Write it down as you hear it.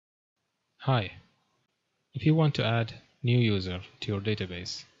Hi, if you want to add new user to your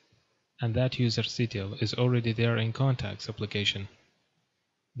database and that user's detail is already there in contacts application,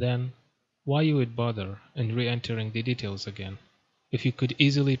 then why you would bother in re-entering the details again if you could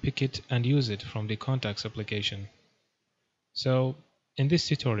easily pick it and use it from the contacts application? So in this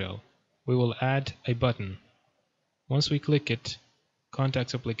tutorial, we will add a button. Once we click it,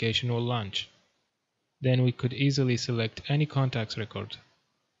 contacts application will launch. Then we could easily select any contacts record.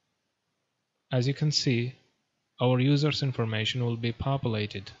 As you can see, our user's information will be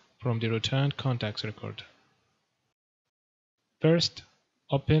populated from the returned contacts record. First,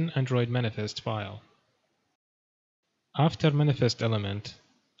 open Android manifest file. After manifest element,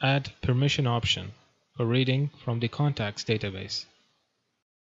 add permission option for reading from the contacts database.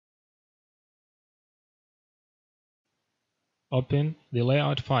 Open the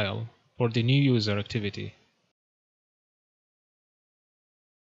layout file for the new user activity.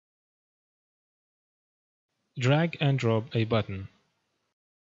 Drag and drop a button.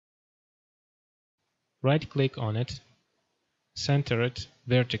 Right-click on it, center it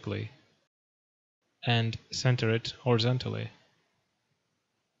vertically, and center it horizontally.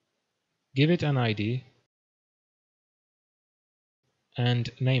 Give it an ID and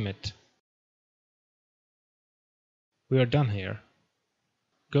name it. We are done here.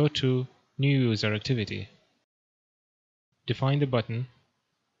 Go to New User Activity. Define the button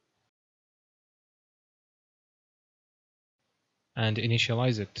and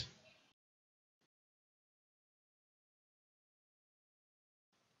initialize it.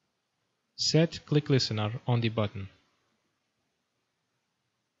 Set Click Listener on the button.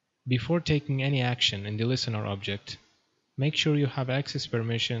 Before taking any action in the listener object, make sure you have access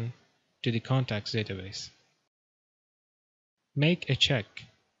permission to the contacts database. Make a check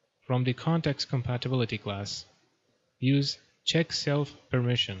from the contacts compatibility class. Use check self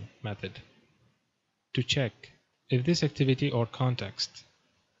permission method to check if this activity or context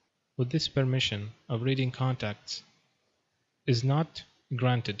with this permission of reading contacts is not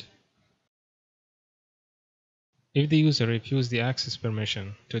granted. If the user refused the access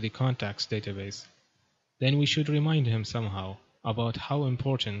permission to the contacts database, then we should remind him somehow about how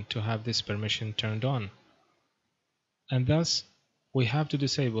important to have this permission turned on. And thus, we have to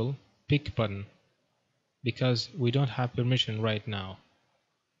disable pick button because we don't have permission right now.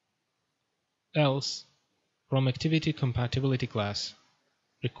 Else, from activity compatibility class,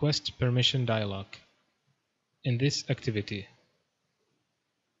 request permission dialog in this activity.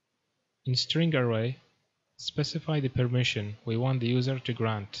 In string array, specify the permission we want the user to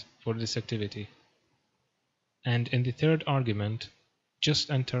grant for this activity. And in the third argument, just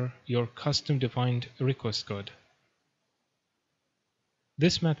enter your custom-defined request code.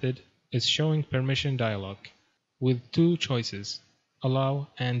 This method is showing permission dialog with two choices, allow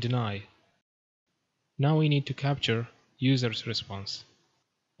and deny. Now we need to capture user's response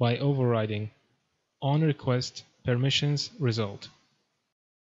by overriding onRequest permissions result.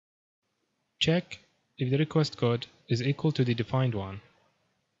 Check if the request code is equal to the defined one.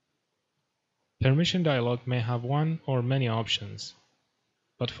 Permission dialog may have one or many options,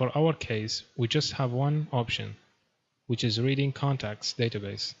 but for our case, we just have one option, which is reading contacts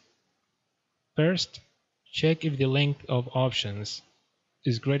database. First, check if the length of options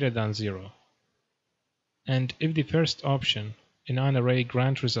is greater than 0, and if the first option in an array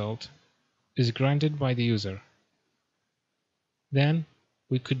grant result is granted by the user. Then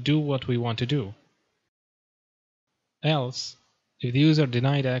we could do what we want to do. Else, if the user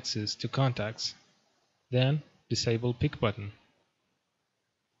denied access to contacts, then disable pick button.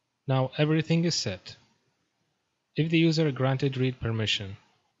 Now everything is set. If the user granted read permission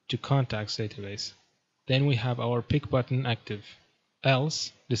to contacts database, then we have our pick button active,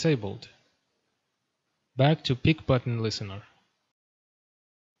 else disabled. Back to pick button listener.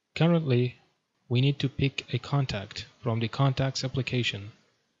 Currently, we need to pick a contact from the contacts application,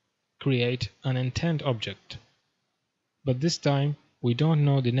 create an intent object. But this time, we don't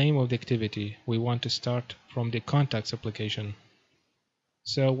know the name of the activity we want to start from the contacts application.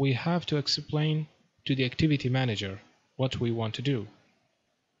 So we have to explain to the activity manager what we want to do.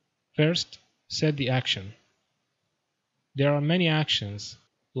 First, set the action. There are many actions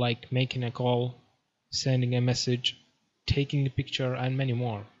like making a call, sending a message, taking a picture, and many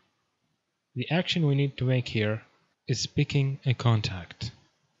more. The action we need to make here is picking a contact.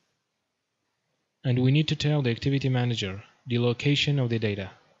 And we need to tell the activity manager the location of the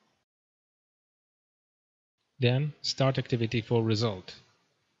data. Then start activity for result.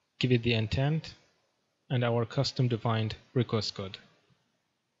 Give it the intent and our custom-defined request code.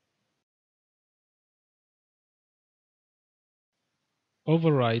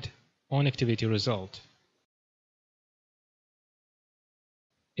 Override onActivity result.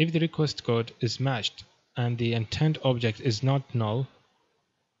 If the request code is matched and the intent object is not null,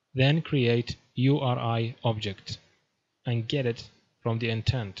 then create URI object and get it from the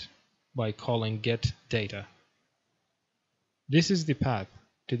intent by calling getData. This is the path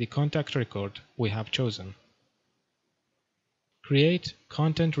to the contact record we have chosen. Create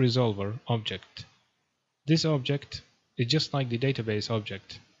content resolver object. This object is just like the database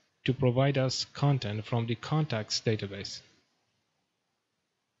object to provide us content from the contacts database.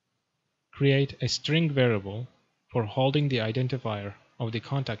 Create a string variable for holding the identifier of the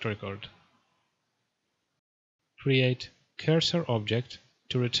contact record. Create cursor object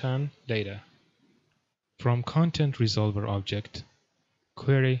to return data. From content resolver object,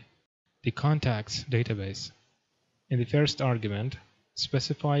 query the contacts database. In the first argument,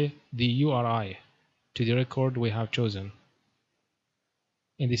 specify the URI to the record we have chosen.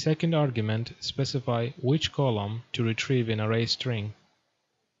 In the second argument, specify which column to retrieve in array string.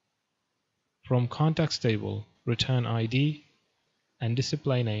 From contacts table, return ID and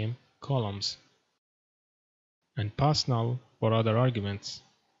display name columns, and pass null for other arguments.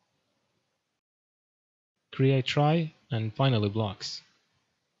 Create try and finally blocks.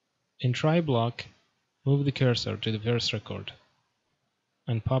 In try block, move the cursor to the first record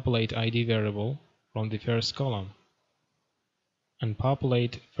and populate ID variable from the first column, and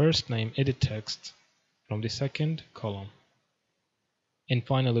populate first name edit text from the second column. In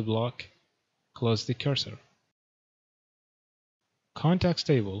finally block, close the cursor. Contacts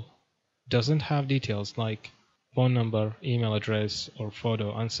table doesn't have details like phone number, email address, or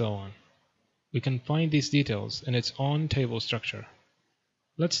photo, and so on. We can find these details in its own table structure.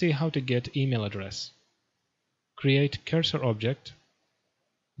 Let's see how to get email address. Create cursor object.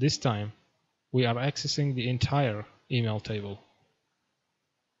 This time, we are accessing the entire email table,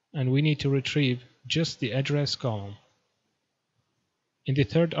 and we need to retrieve just the address column. In the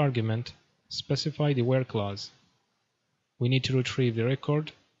third argument, specify the where clause. We need to retrieve the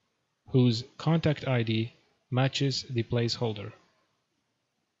record whose contact ID matches the placeholder.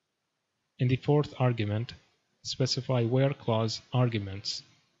 In the fourth argument, specify where clause arguments.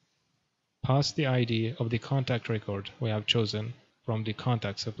 Pass the ID of the contact record we have chosen from the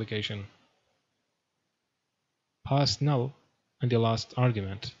contacts application. Pass null in the last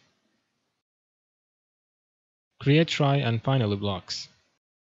argument. Create try and finally blocks.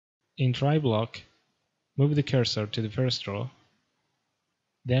 In try block, move the cursor to the first row,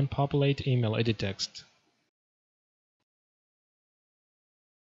 then populate email edit text.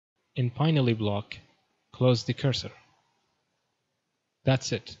 In finally block, close the cursor.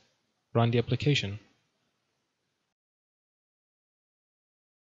 That's it. Run the application.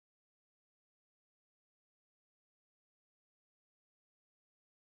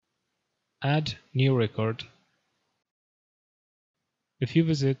 Add new record. If you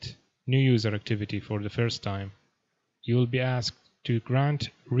visit new user activity for the first time, you will be asked to grant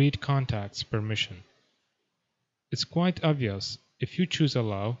read contacts permission. It's quite obvious if you choose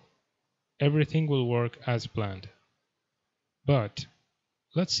allow, everything will work as planned. But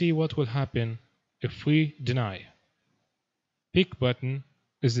let's see what will happen if we deny. Pick button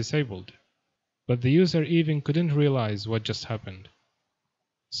is disabled, but the user even couldn't realize what just happened.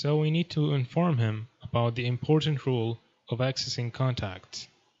 So we need to inform him about the important rule of accessing contacts.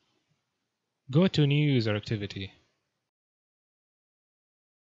 Go to new user activity.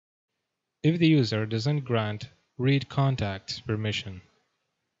 If the user doesn't grant read contacts permission,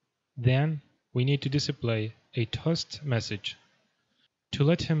 then we need to display a toast message to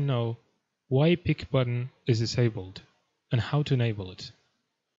let him know why pick button is disabled and how to enable it.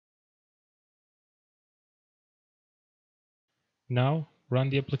 Now run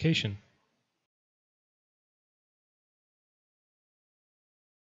the application.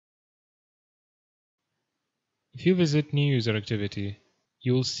 If you visit new user activity,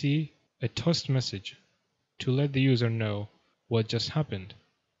 you will see a toast message to let the user know what just happened.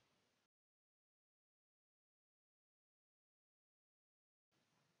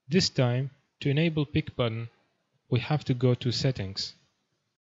 This time, to enable pick button, we have to go to Settings,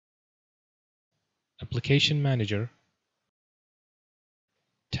 Application Manager,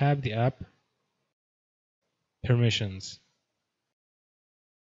 tab the app, Permissions.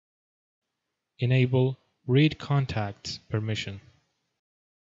 Enable Read Contacts permission.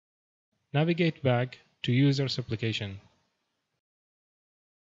 Navigate back to User's application.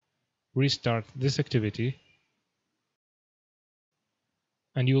 Restart this activity,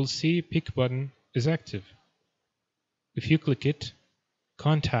 and you will see pick button is active. If you click it,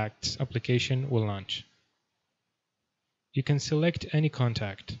 Contacts application will launch. You can select any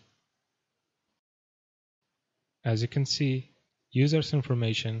contact As you can see, users'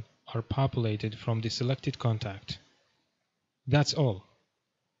 information are populated from the selected contact. That's all.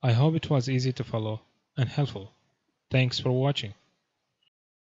 I hope it was easy to follow and helpful. Thanks for watching.